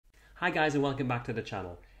Hi guys and welcome back to the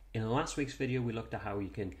channel. In last week's video we looked at how you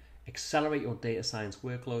can accelerate your data science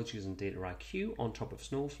workloads using Dataiku on top of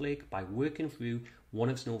Snowflake by working through one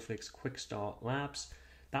of Snowflake's Quickstart labs.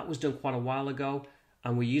 That was done quite a while ago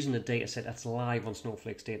and we're using a data set that's live on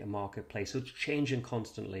Snowflake's data marketplace, so it's changing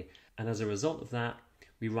constantly, and as a result of that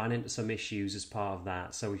we ran into some issues as part of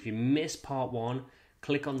that. So if you missed part one,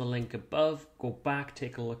 click on the link above, go back,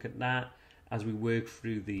 take a look at that as we work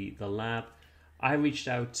through the lab. I reached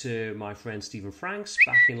out to my friend Stephen Franks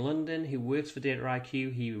back in London, who works for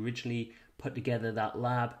Dataiku. He originally put together that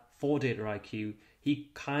lab for Dataiku. He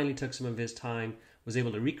kindly took some of his time, was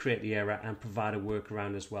able to recreate the error and provide a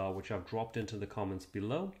workaround as well, which I've dropped into the comments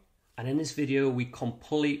below. And in this video, we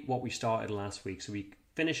complete what we started last week. So we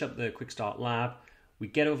finish up the Quickstart lab, we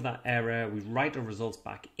get over that error, we write the results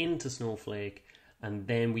back into Snowflake, and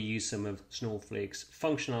then we use some of Snowflake's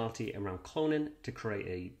functionality around cloning to create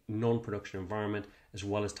a non-production environment as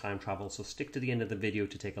well as time travel. So stick to the end of the video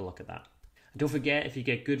to take a look at that. And don't forget, if you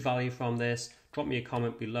get good value from this, drop me a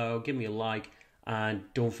comment below, give me a like, and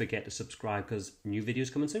don't forget to subscribe because new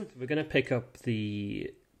videos coming soon. We're going to pick up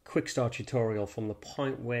the Quickstart tutorial from the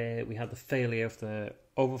point where we had the failure of the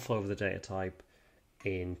overflow of the data type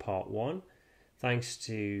in part one. Thanks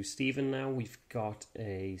to Stephen, now we've got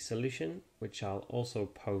a solution which I'll also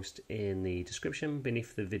post in the description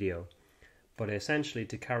beneath the video. But essentially,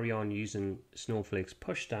 to carry on using Snowflake's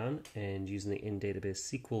pushdown and using the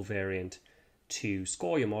in-database SQL variant to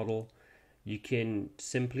score your model, you can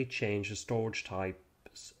simply change the storage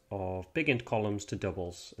types of big int columns to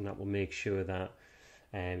doubles, and that will make sure that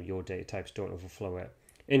your data types don't overflow it.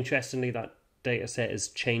 Interestingly, that data set is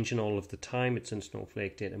changing all of the time. It's in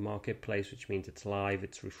Snowflake Data Marketplace, which means it's live,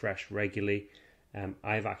 it's refreshed regularly.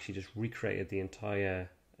 I've actually just recreated the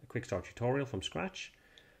entire Quickstart tutorial from scratch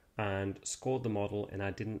and scored the model, and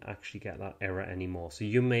I didn't actually get that error anymore. So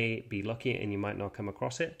you may be lucky and you might not come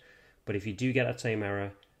across it, but if you do get that same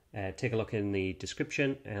error, take a look in the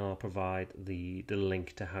description and I'll provide the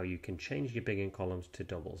link to how you can change your big int columns to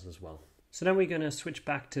doubles as well. So now we're going to switch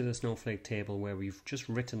back to the Snowflake table where we've just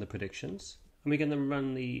written the predictions. And we're going to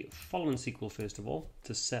run the following SQL first of all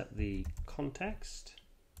to set the context.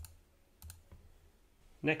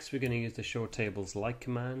 Next, we're going to use the show tables like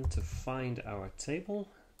command to find our table.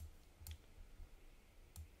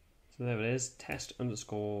 So there it is, test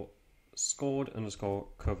underscore scored underscore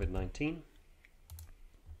COVID-19.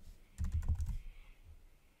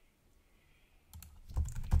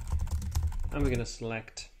 And we're going to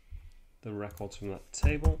select the records from that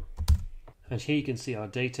table. And here you can see our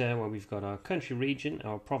data where we've got our country region,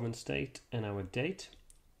 our province state, and our date.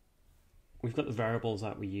 We've got the variables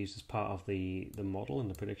that we use as part of the model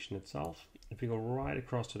and the prediction itself. If we go right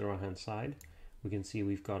across to the right hand side, we can see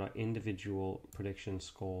we've got our individual prediction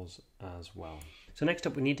scores as well. So next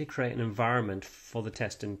up, we need to create an environment for the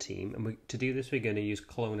testing team. And to do this, we're going to use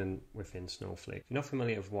cloning within Snowflake. If you're not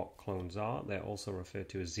familiar with what clones are, they're also referred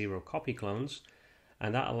to as zero copy clones.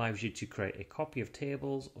 And that allows you to create a copy of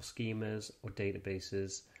tables or schemas or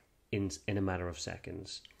databases in a matter of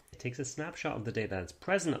seconds. It takes a snapshot of the data that's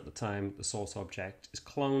present at the time the source object is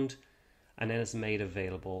cloned, and then it's made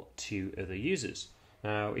available to other users.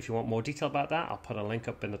 Now, if you want more detail about that, I'll put a link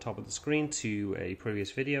up in the top of the screen to a previous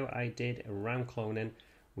video I did around cloning,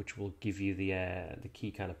 which will give you the key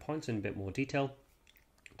kind of points in a bit more detail.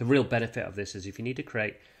 The real benefit of this is if you need to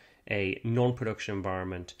create a non-production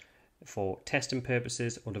environment for testing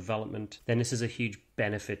purposes or development, then this is a huge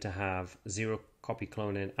benefit to have zero copy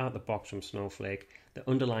cloning out the box from Snowflake. The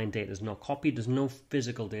underlying data is not copied, there's no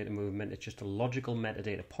physical data movement, it's just a logical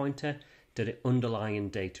metadata pointer to the underlying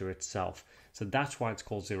data itself. So that's why it's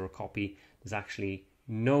called zero copy. There's actually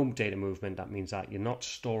no data movement. That means that you're not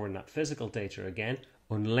storing that physical data again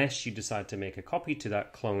unless you decide to make a copy to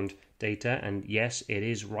that cloned data. And yes, it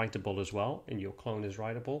is writable as well, and your clone is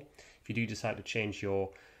writable. If you do decide to change your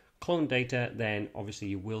clone data, then obviously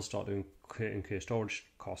you will start to incur storage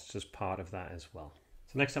costs as part of that as well.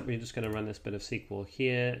 So next up, we're just going to run this bit of SQL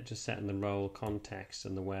here, just setting the role, context,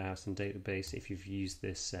 and the warehouse and database. If you've used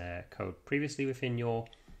this code previously within your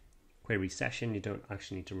query session, you don't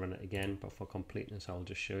actually need to run it again, but for completeness, I'll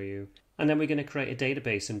just show you. And then we're going to create a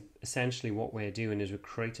database, and essentially what we're doing is we're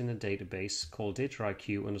creating a database called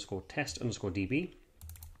Dataiku underscore test underscore DB.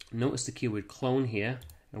 Notice the keyword clone here.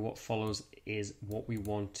 And what follows is what we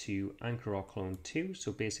want to anchor our clone to.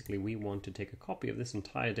 So basically we want to take a copy of this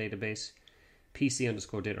entire database, PC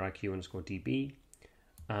underscore Dataiku underscore DB,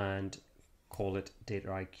 and call it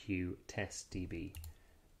Dataiku test DB.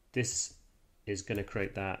 This is going to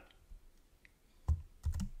create that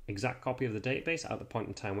exact copy of the database at the point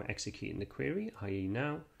in time we're executing the query, i.e.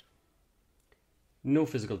 now. No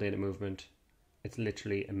physical data movement. It's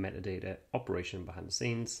literally a metadata operation behind the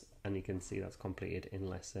scenes, and you can see that's completed in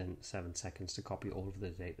less than 7 seconds to copy all of the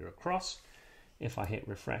data across. If I hit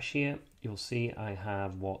refresh here, you'll see I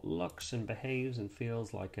have what looks and behaves and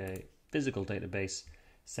feels like a physical database.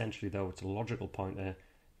 Essentially though, it's a logical pointer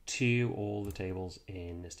to all the tables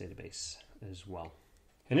in this database as well.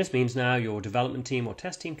 And this means now your development team or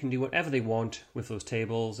test team can do whatever they want with those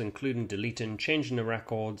tables, including deleting, changing the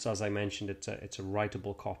records. As I mentioned, it's a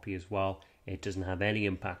writable copy as well. It doesn't have any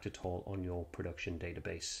impact at all on your production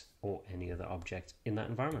database or any other object in that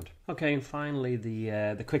environment. Okay, and finally the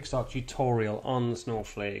Quickstart tutorial on the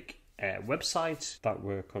Snowflake website that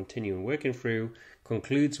we're continuing working through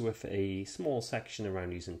concludes with a small section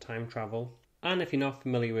around using time travel. And if you're not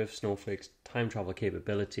familiar with Snowflake's time travel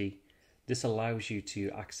capability, this allows you to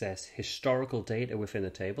access historical data within a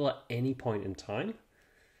table at any point in time,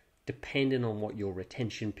 depending on what your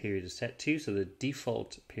retention period is set to. So the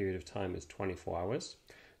default period of time is 24 hours.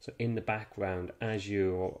 So in the background, as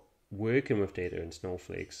you're working with data in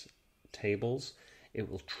Snowflake's tables, it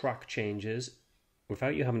will track changes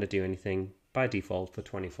without you having to do anything by default for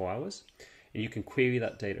 24 hours. And you can query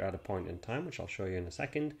that data at a point in time, which I'll show you in a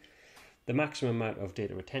second. The maximum amount of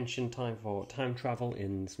data retention time for time travel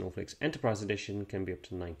in Snowflake's Enterprise Edition can be up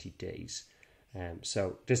to 90 days.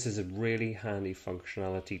 So this is a really handy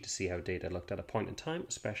functionality to see how data looked at a point in time,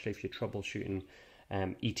 especially if you're troubleshooting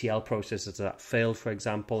ETL processes that failed, for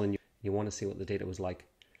example, and you want to see what the data was like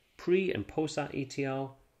pre and post that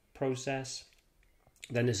ETL process.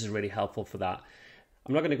 Then this is really helpful for that.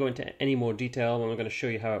 I'm not going to go into any more detail. I'm not going to show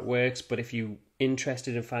you how it works, but if you're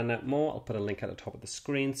interested in finding out more, I'll put a link at the top of the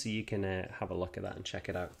screen so you can have a look at that and check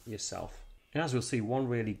it out yourself. And as we'll see, one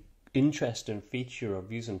really interesting feature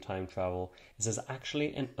of using time travel is there's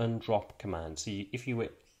actually an undrop command. So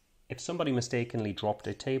if somebody mistakenly dropped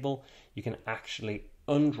a table, you can actually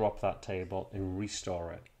undrop that table and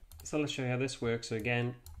restore it. So let's show you how this works. So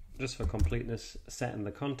again, just for completeness, setting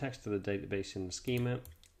the context of the database in the schema,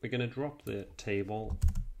 we're going to drop the table.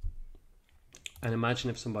 And imagine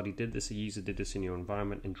if somebody did this, a user did this in your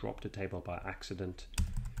environment and dropped a table by accident.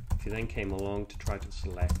 If you then came along to try to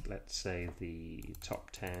select, let's say, the top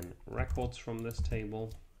 10 records from this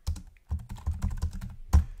table,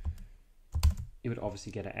 you would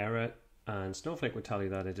obviously get an error, and Snowflake would tell you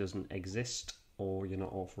that it doesn't exist or you're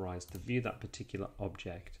not authorized to view that particular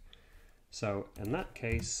object. So in that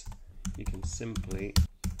case, you can simply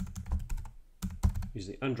use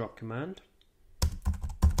the undrop command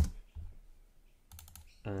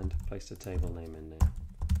and place the table name in there.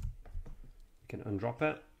 You can undrop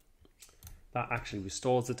it. That actually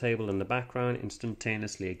restores the table in the background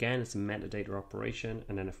instantaneously. Again, it's a metadata operation.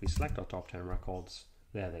 And then if we select our top 10 records,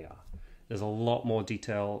 there they are. There's a lot more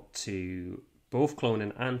detail to both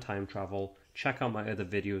cloning and time travel. Check out my other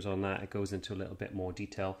videos on that. It goes into a little bit more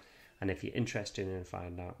detail. And if you're interested in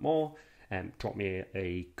finding out more, drop me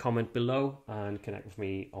a comment below and connect with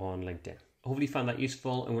me on LinkedIn. Hopefully you found that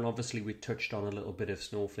useful, and obviously we touched on a little bit of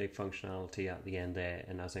Snowflake functionality at the end there,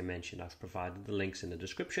 and as I mentioned, I've provided the links in the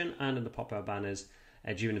description and in the pop-out banners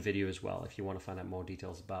during the video as well if you want to find out more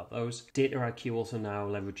details about those. Dataiku also now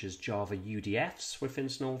leverages Java UDFs within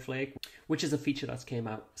Snowflake, which is a feature that's came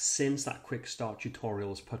out since that Quickstart tutorial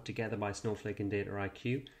was put together by Snowflake and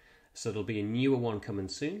Dataiku, so there'll be a newer one coming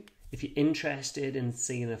soon. If you're interested in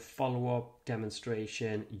seeing a follow-up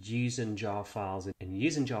demonstration using jar files and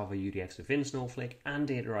using Java UDFs within Snowflake and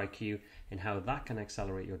Dataiku and how that can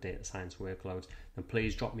accelerate your data science workloads, then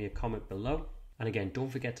please drop me a comment below. And again, don't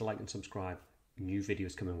forget to like and subscribe. New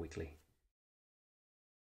videos coming weekly.